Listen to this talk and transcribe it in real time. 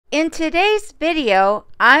In today's video,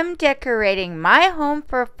 I'm decorating my home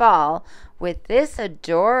for fall with this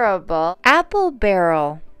adorable apple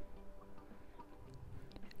barrel.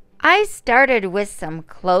 I started with some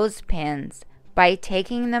clothespins by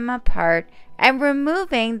taking them apart and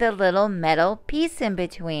removing the little metal piece in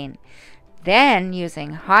between. Then,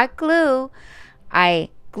 using hot glue, I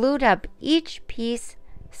glued up each piece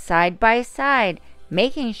side by side,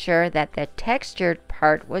 making sure that the textured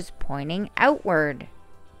part was pointing outward.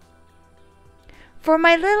 For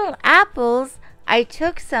my little apples, I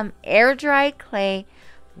took some air-dry clay,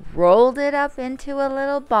 rolled it up into a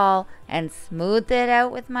little ball, and smoothed it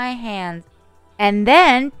out with my hands, and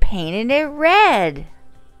then painted it red.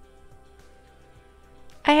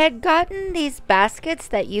 I had gotten these baskets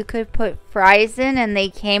that you could put fries in, and they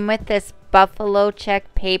came with this buffalo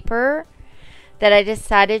check paper that I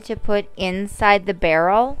decided to put inside the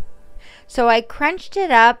barrel. So I crunched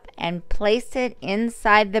it up and placed it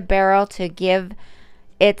inside the barrel to give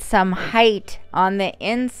it some height on the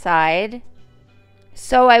inside,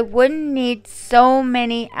 so I wouldn't need so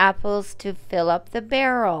many apples to fill up the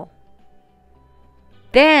barrel.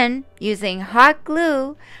 Then, using hot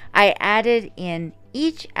glue, I added in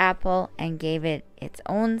each apple and gave it its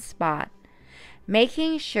own spot,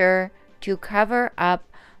 making sure to cover up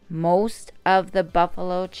most of the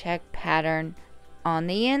buffalo check pattern on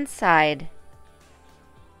the inside.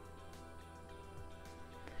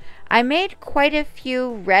 I made quite a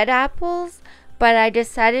few red apples, but I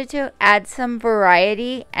decided to add some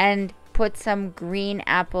variety and put some green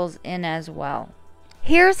apples in as well.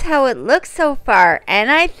 Here's how it looks so far, and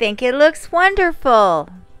I think it looks wonderful.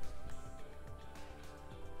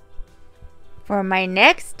 For my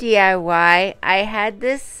next DIY, I had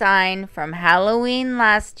this sign from Halloween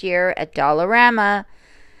last year at Dollarama,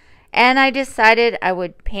 and I decided I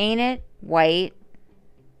would paint it white.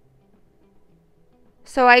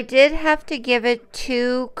 So I did have to give it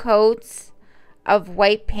 2 coats of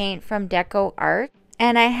white paint from Decor,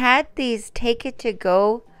 and I had these Take It To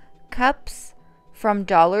Go cups from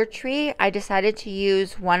Dollar Tree. I decided to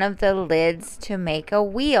use one of the lids to make a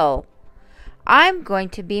wheel. I'm going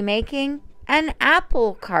to be making an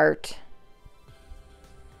apple cart.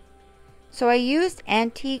 So I used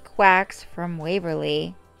antique wax from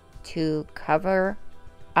Waverly to cover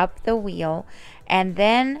up the wheel, and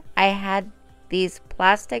then I had these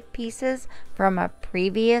plastic pieces from a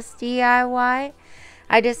previous DIY.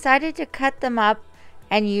 I decided to cut them up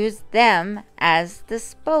and use them as the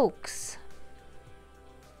spokes.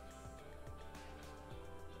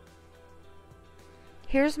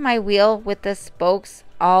 Here's my wheel with the spokes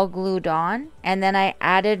all glued on, and then I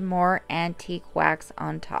added more antique wax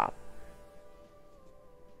on top.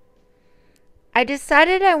 I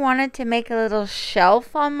decided I wanted to make a little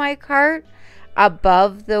shelf on my cart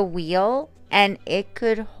above the wheel, and it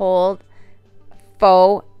could hold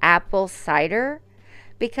faux apple cider,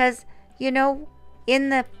 because you know, in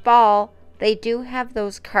the fall they do have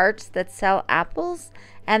those carts that sell apples,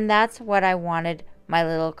 and that's what I wanted my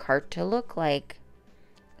little cart to look like.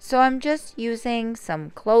 So I'm just using some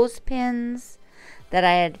clothespins that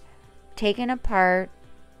I had taken apart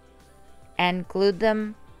and glued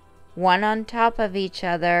them one on top of each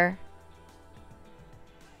other.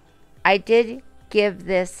 I did give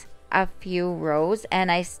this a few rows, and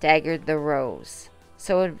I staggered the rows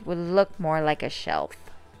so it would look more like a shelf.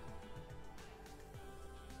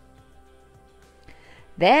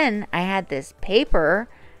 Then I had this paper,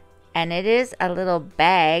 and it is a little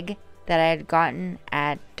bag that I had gotten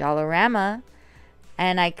at Dollarama,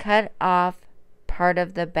 and I cut off part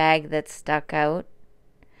of the bag that stuck out,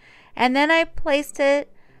 and then I placed it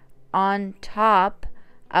on top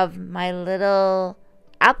of my little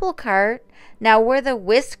apple cart. Now, where the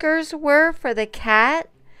whiskers were for the cat,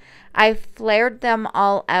 I flared them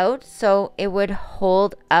all out so it would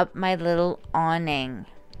hold up my little awning.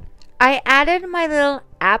 I added my little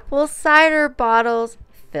apple cider bottles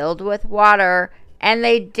filled with water, and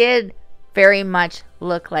they did very much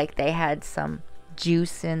look like they had some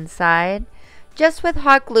juice inside, just with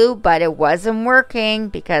hot glue, but it wasn't working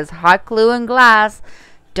because hot glue and glass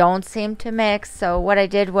don't seem to mix. So what I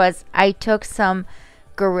did was I took some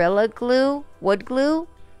Gorilla Glue, wood glue,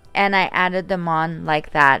 and I added them on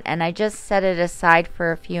like that, and I just set it aside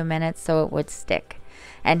for a few minutes so it would stick.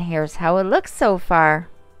 And here's how it looks so far.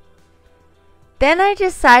 Then I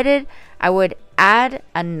decided I would add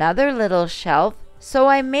another little shelf, so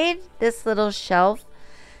I made this little shelf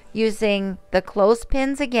using the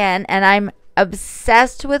clothespins again, and I'm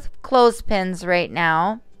obsessed with clothespins right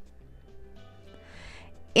now.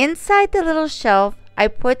 Inside the little shelf, I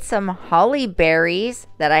put some holly berries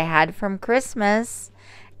that I had from Christmas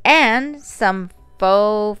and some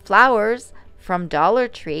faux flowers from Dollar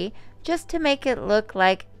Tree just to make it look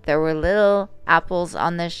like there were little apples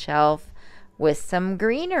on the shelf with some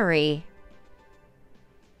greenery.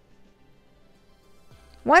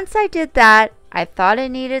 Once I did that, I thought it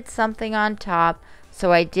needed something on top,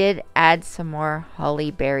 so I did add some more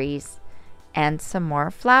holly berries and some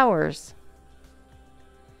more flowers.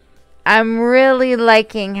 I'm really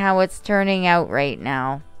liking how it's turning out right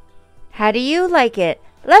now. How do you like it?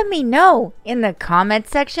 Let me know in the comment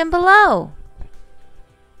section below.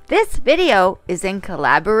 This video is in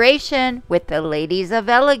collaboration with the Ladies of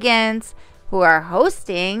Elegance, who are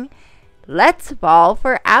hosting Let's Fall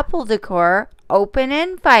for Apple Decor Open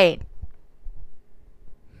Invite.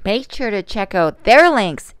 Make sure to check out their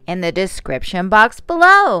links in the description box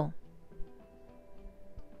below.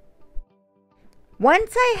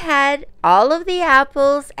 Once I had all of the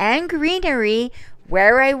apples and greenery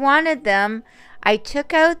where I wanted them, I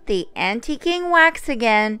took out the antiquing wax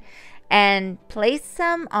again and placed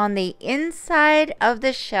some on the inside of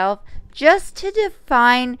the shelf just to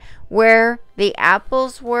define where the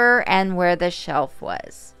apples were and where the shelf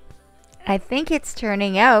was. I think it's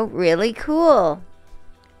turning out really cool.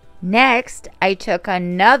 Next, I took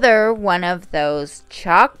another one of those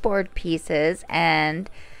chalkboard pieces and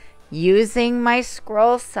using my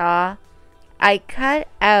scroll saw, I cut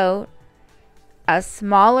out a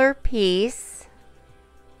smaller piece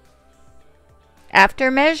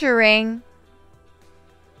after measuring,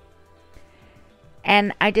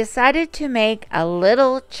 and I decided to make a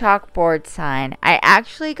little chalkboard sign. I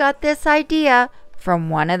actually got this idea from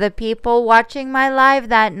one of the people watching my live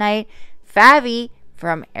that night, Favy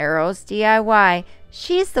from Arrows DIY.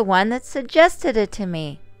 She's the one that suggested it to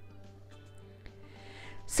me.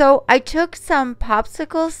 So I took some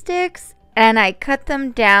popsicle sticks and I cut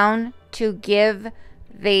them down to give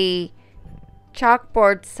the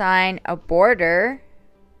chalkboard sign a border.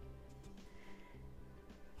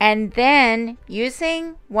 And then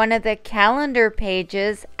using one of the calendar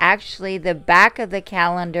pages, actually the back of the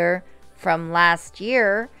calendar from last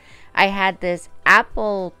year, I had this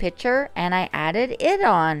apple picture and I added it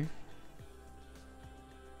on.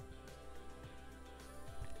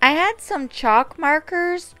 I had some chalk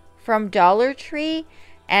markers from Dollar Tree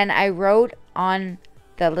and I wrote on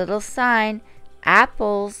the little sign,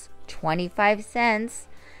 apples 25 cents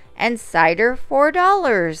and cider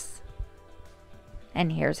 $4.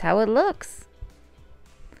 And here's how it looks.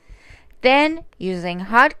 Then using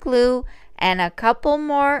hot glue and a couple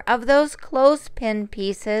more of those clothespin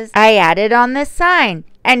pieces, I added on the sign.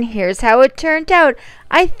 And here's how it turned out.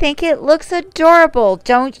 I think it looks adorable,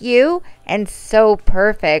 don't you? And so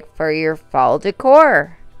perfect for your fall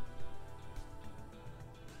decor.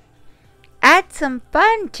 Add some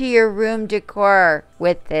fun to your room decor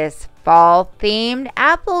with this fall-themed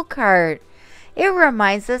apple cart. It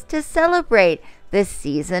reminds us to celebrate the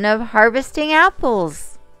season of harvesting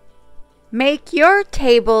apples. Make your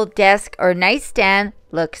table, desk, or nightstand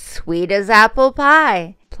look sweet as apple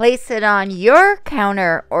pie. Place it on your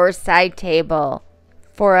counter or side table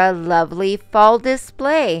for a lovely fall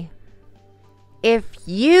display. If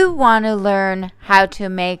you want to learn how to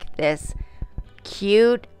make this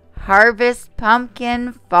cute harvest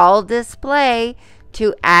pumpkin fall display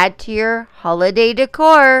to add to your holiday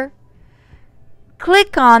decor,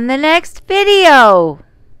 click on the next video.